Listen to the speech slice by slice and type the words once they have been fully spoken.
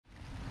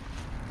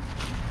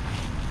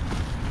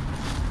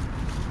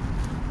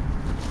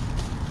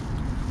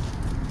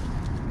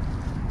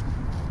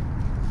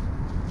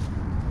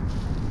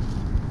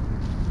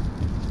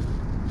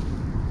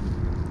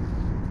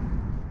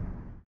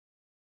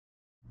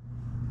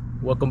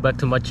welcome back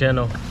to my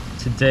channel.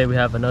 Today we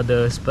have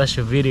another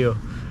special video.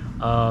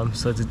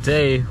 So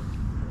today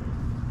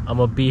I'm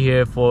gonna be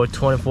here for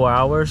 24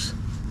 hours.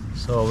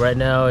 So right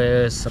now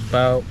it's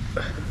about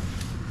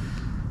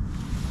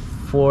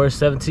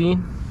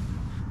 4:17.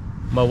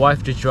 My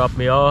wife just dropped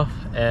me off,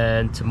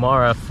 and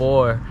tomorrow at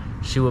 4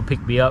 she will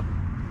pick me up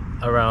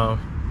around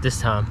this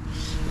time.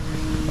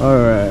 All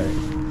right.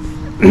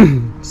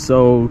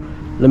 So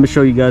let me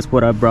show you guys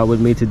what I brought with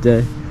me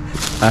today.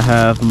 I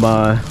have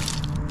my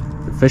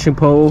fishing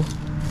pole,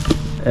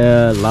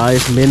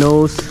 live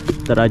minnows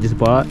that I just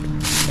bought,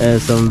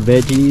 and some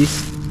veggies,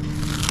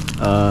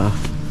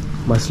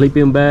 my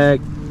sleeping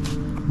bag,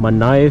 my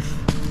knife,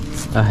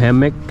 a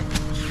hammock,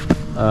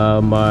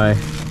 my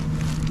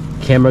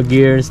camera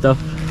gear and stuff,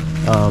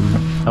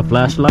 a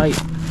flashlight,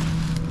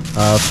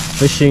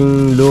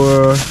 fishing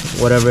lure,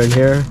 whatever in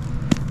here,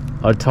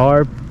 a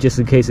tarp just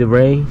in case it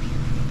rains,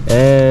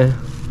 and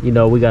you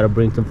know, we gotta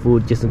bring some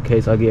food just in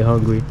case I get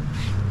hungry.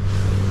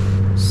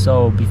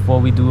 So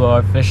before we do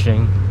our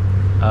fishing,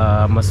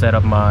 I'm gonna set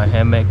up my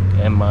hammock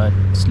and my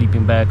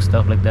sleeping bag,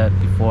 stuff like that,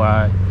 before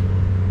I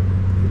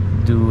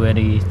do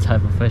any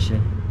type of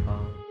fishing.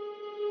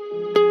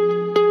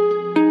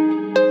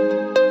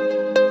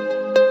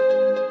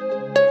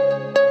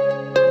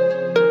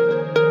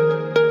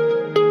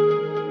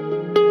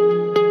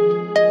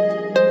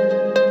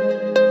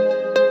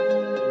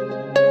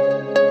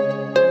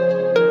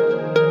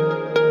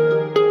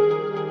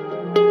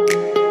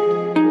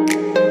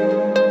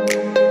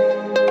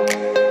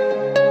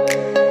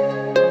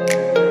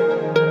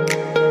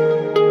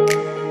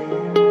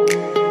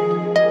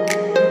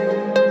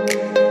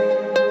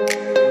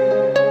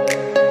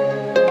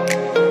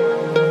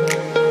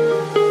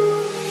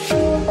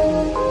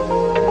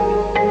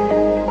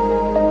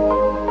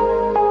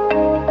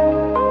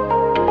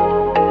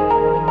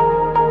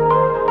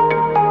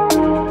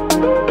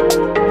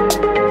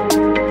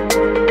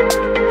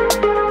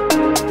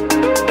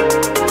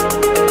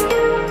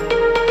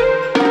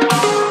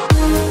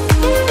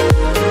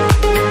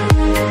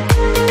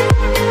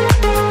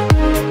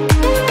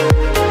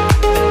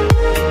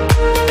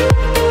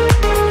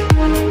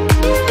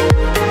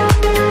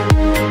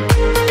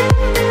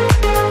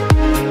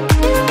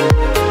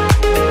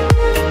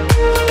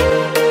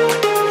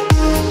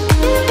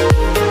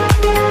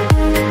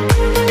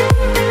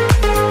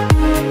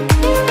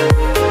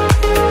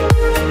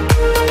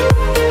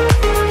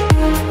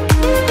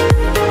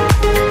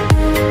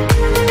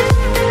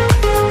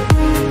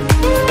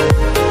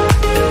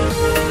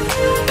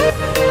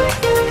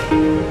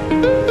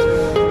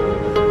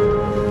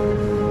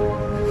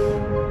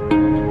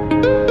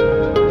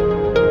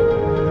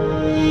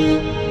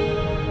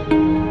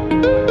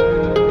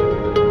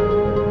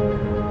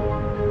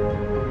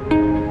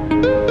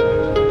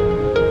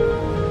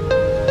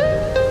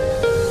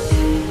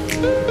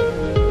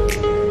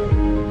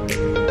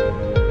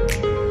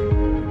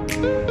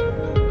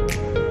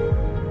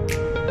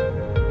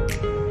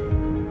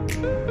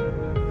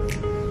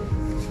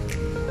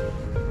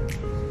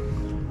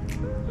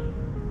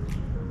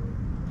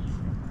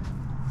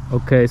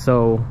 Okay,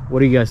 so what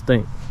do you guys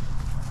think?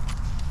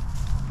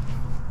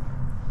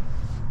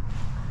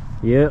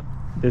 Yep,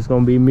 this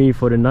gonna be me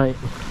for the night.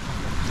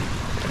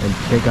 And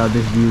check out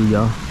this view,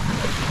 y'all.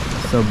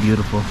 So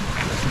beautiful.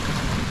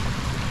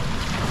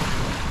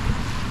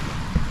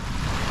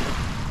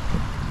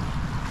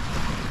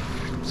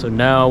 So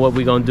now what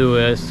we gonna do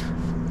is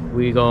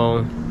we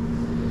gonna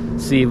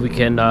see if we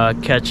can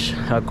catch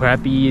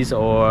crappies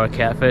or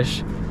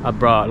catfish. I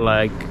brought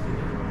like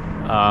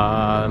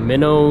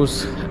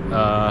minnows,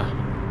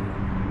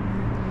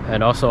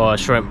 and also a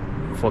shrimp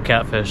for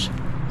catfish.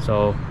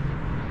 So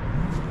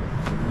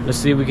let's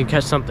see if we can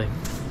catch something.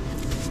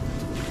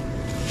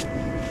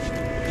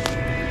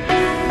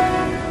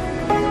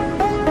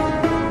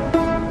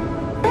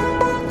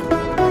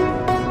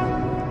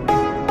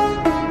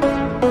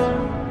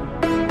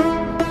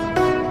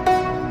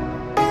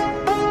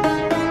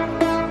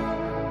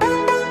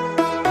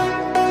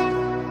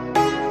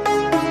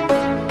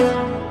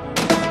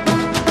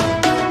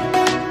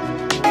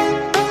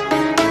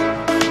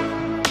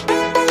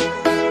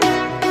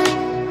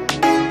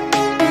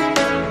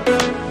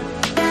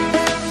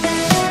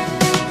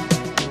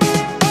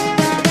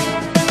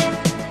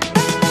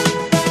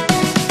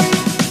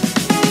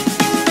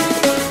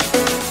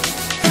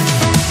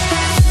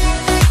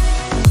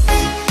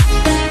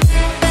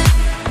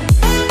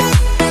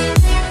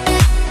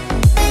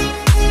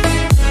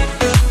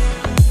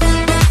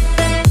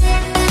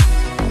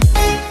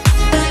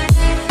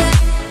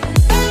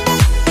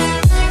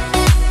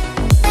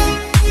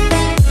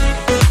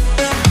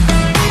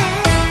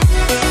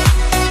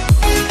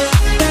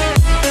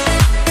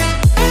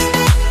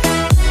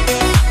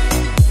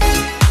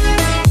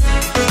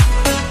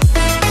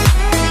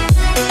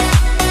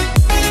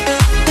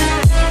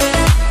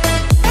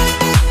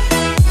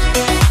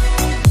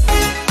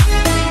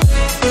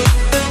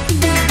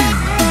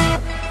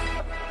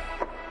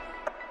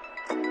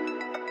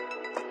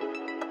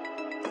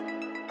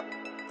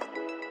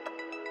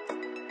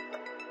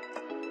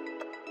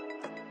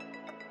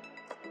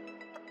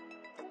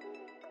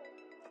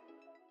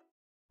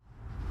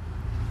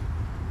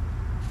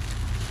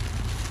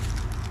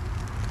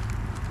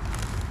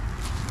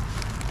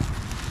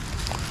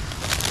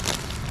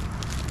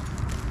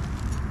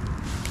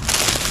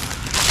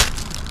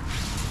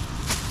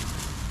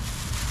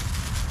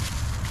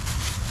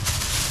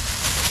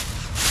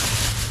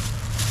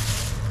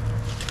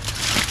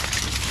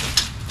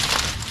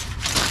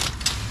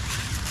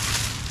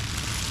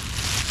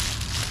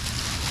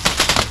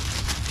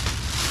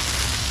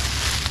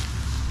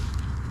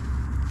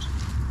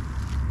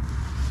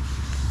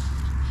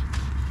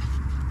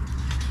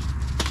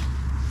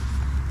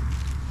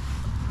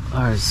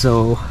 Alright,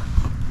 so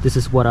this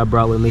is what I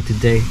brought with me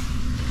today.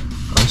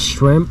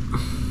 Shrimp,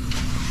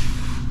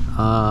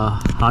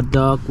 hot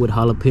dog with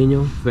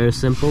jalapeno, very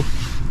simple.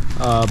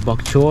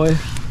 Bok choy,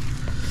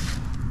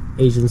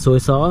 Asian soy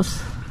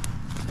sauce,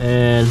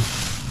 and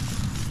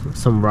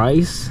some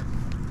rice.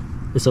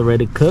 It's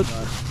already cooked.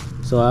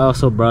 So I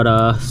also brought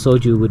a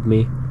soju with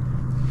me.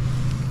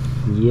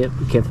 Yep,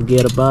 can't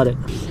forget about it.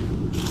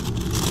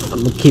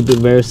 I'm gonna keep it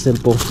very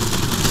simple.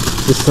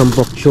 Just some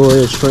bok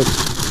choy and shrimp,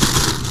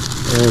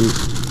 and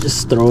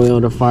just throw it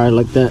on the fire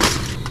like that.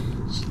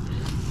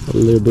 A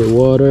little bit of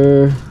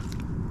water.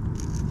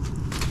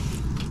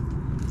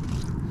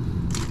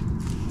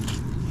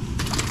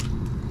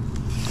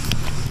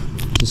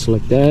 Just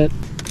like that.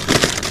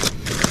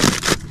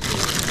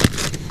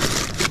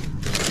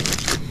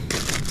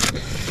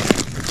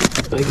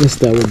 I guess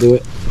that will do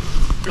it.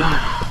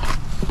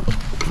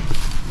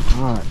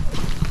 Alright.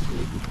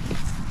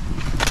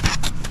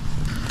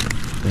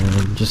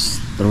 And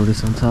just throw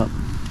this on top.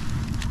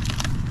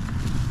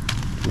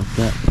 Like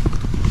that.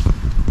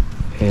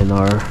 And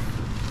our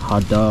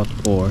hot dog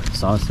or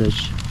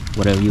sausage,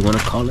 whatever you want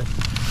to call it.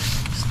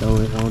 Just throw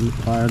it on the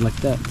fire like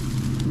that.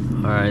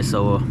 Alright,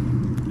 so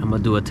I'm gonna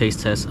do a taste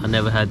test. I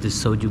never had this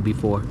soju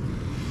before.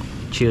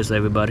 Cheers,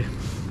 everybody.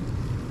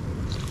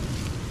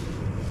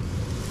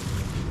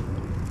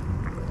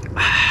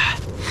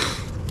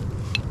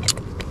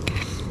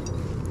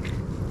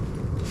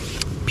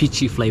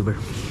 Peachy flavor.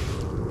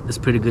 It's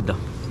pretty good though.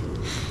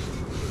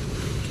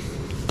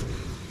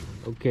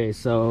 Okay,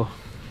 so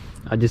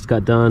I just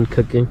got done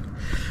cooking.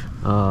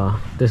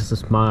 This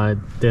is my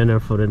dinner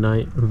for the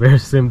night. Very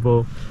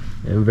simple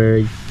and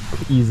very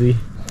easy.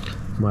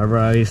 My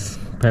rice,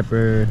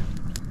 pepper,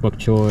 bok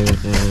choy,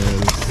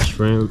 and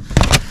shrimp,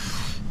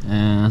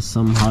 and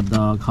some hot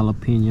dog,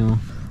 jalapeno.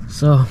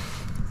 So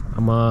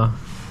I'm gonna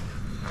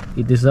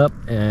eat this up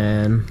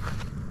and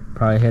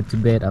probably head to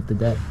bed after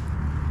that.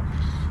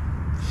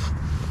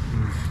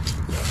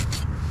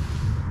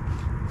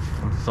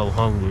 I'm so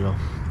hungry though.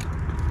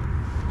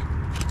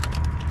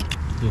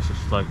 This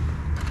is like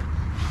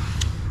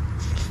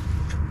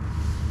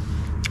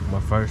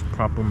my first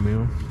proper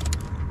meal.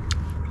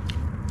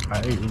 I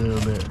ate a little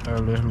bit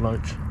earlier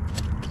lunch,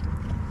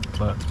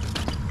 but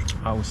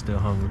I was still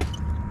hungry.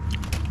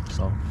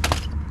 So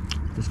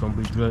this gonna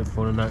be good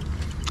for the night.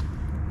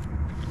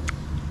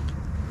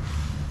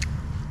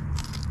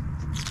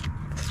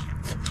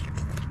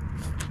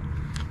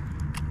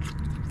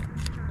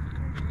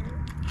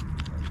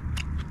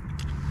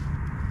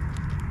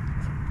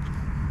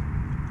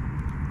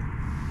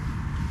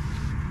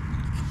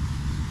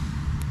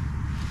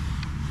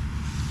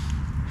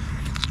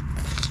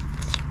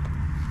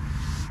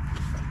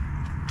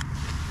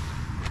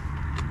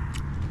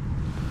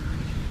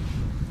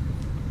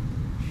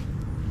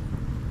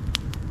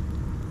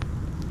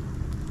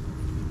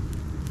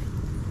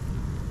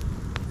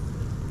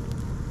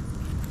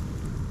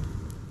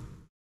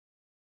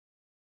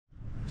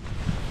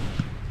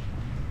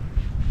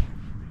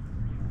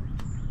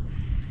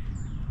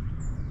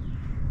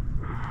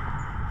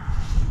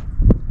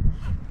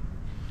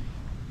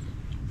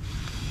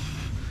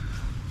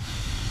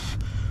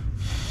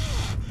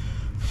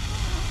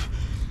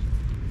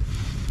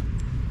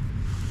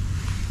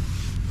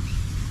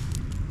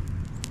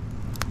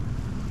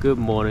 Good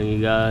morning,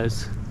 you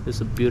guys. It's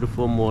a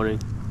beautiful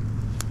morning.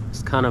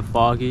 It's kind of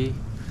foggy,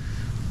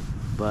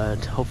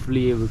 but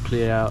hopefully it will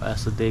clear out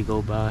as the day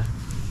go by,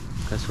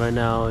 because right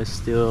now it's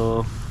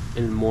still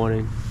in the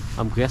morning.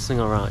 I'm guessing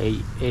around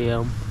 8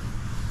 a.m.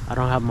 I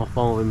don't have my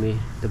phone with me.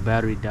 The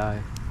battery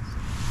died.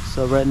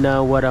 So right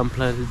now what I'm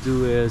planning to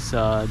do is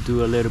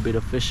do a little bit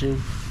of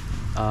fishing,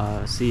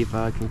 see if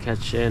I can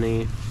catch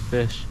any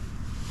fish.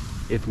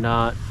 If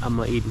not, I'm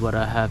gonna eat what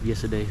I have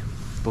yesterday,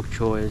 bok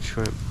choy and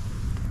shrimp.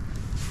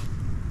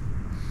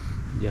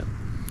 Yep.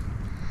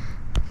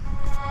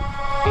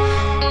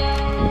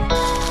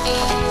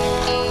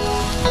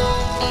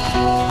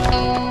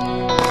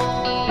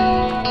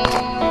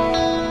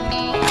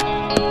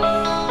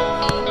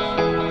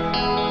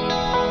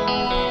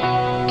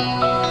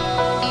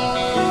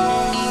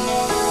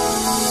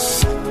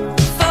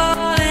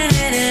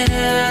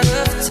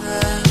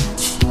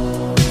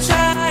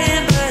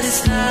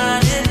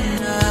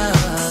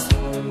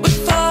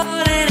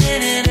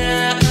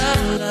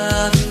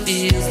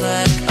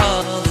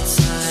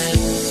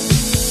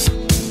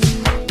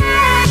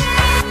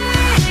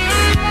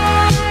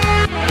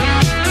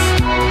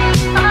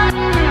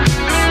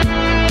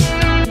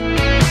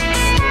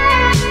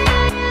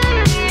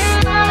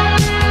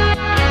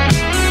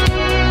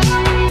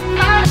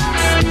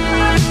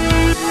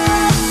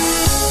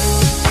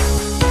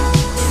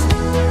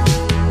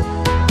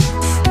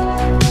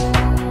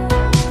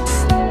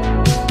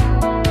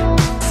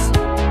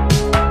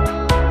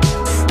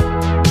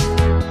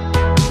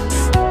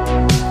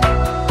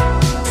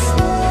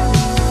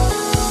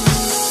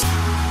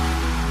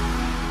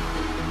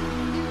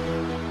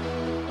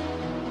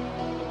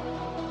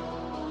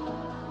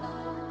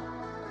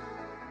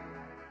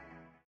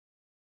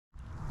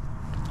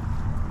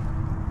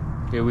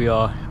 Here we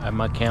are at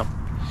my camp.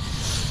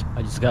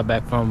 I just got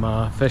back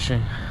from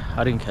fishing.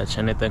 I didn't catch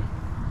anything.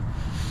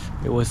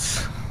 It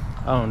was,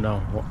 I don't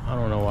know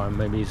why.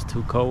 Maybe it's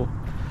too cold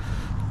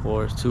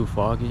or it's too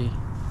foggy.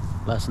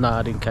 Last night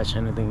I didn't catch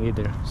anything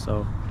either,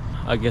 so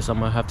I guess I'm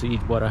gonna have to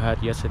eat what I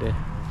had yesterday.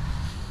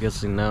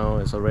 Guessing now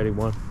it's already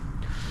 1,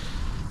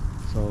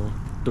 so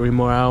 3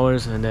 more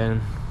hours and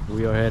then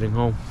we are heading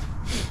home.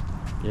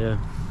 Yeah,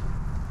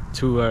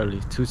 too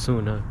early, too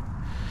soon, huh?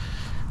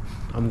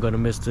 I'm gonna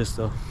miss this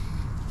though.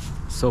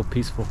 So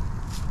peaceful.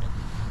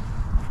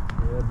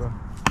 Yeah, bro.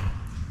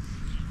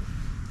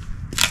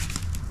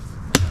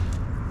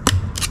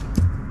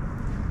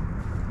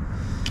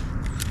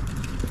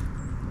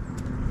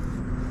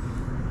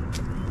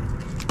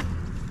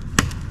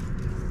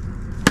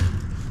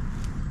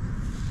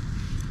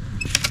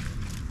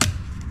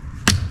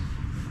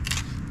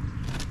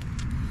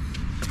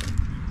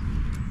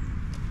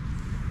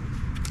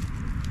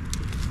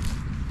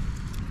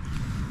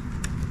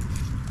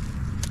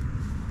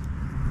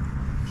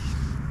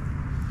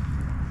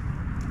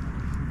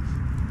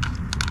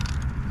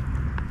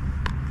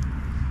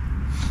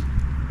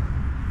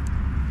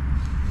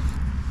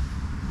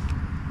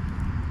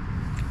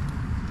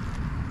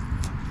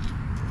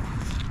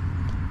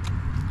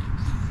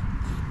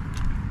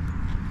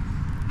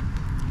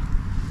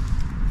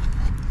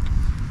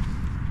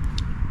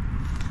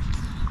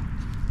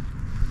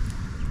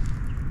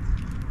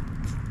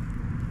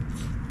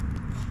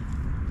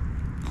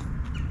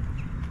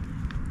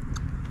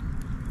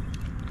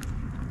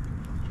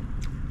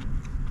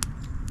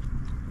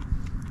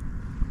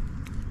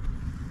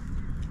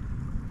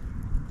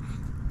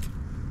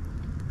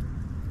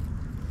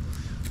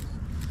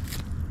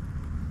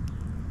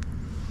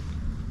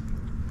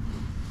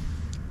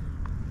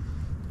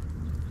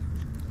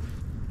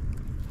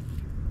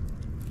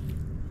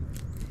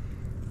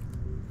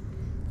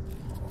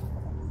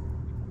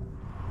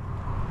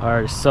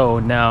 Alright, so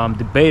now I'm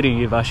debating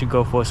if I should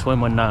go for a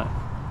swim or not.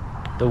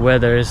 The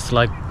weather is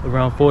like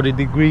around 40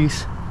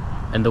 degrees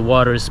and the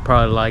water is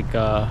probably like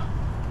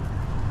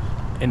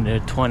in the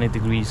 20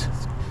 degrees.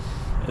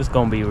 It's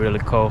gonna be really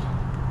cold.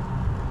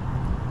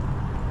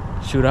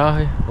 Should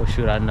I or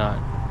should I not?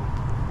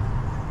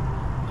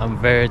 I'm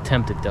very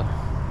tempted though.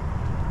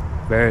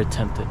 Very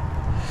tempted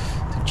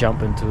to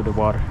jump into the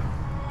water.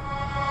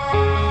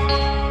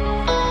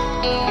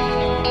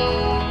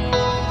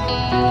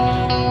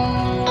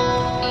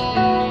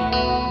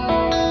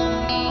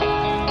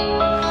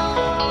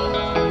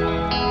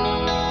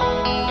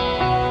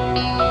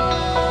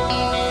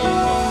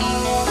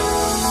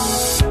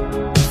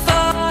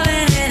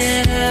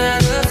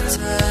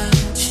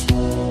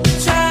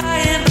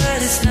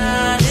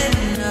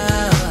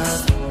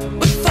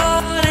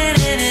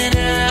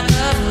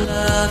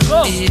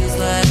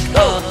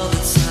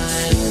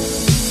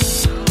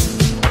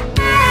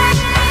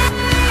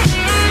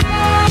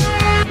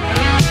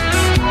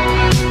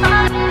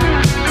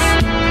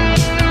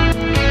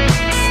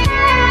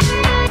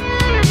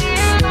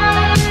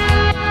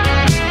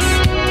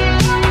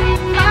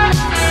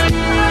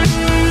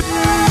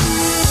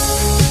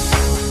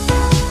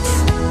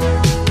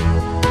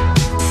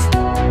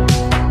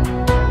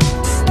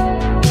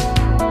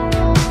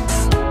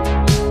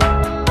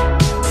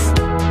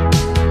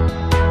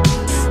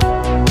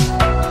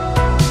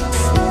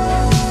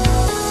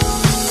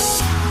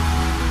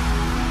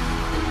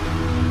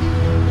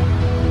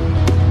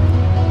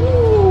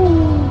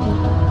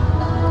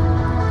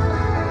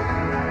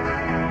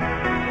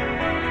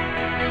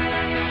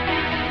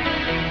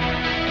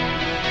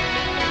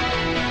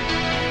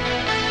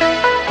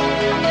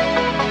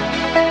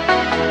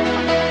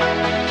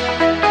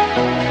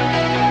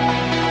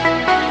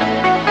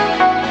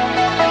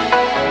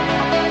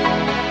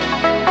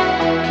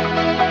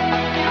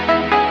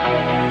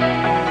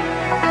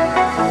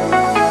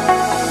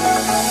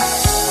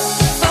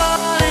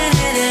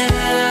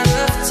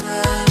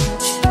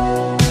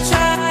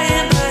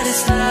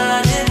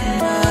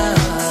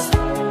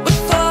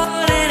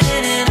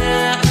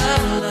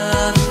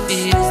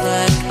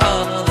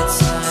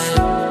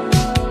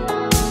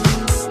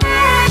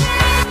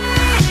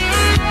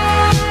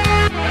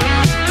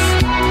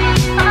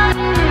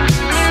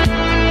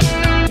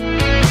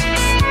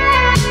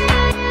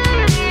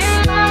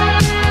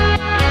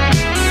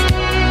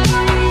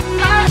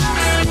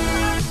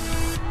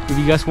 If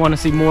you guys want to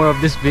see more of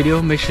this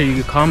video, make sure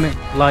you comment,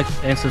 like,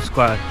 and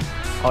subscribe.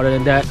 Other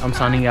than that, I'm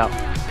signing out.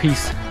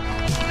 Peace.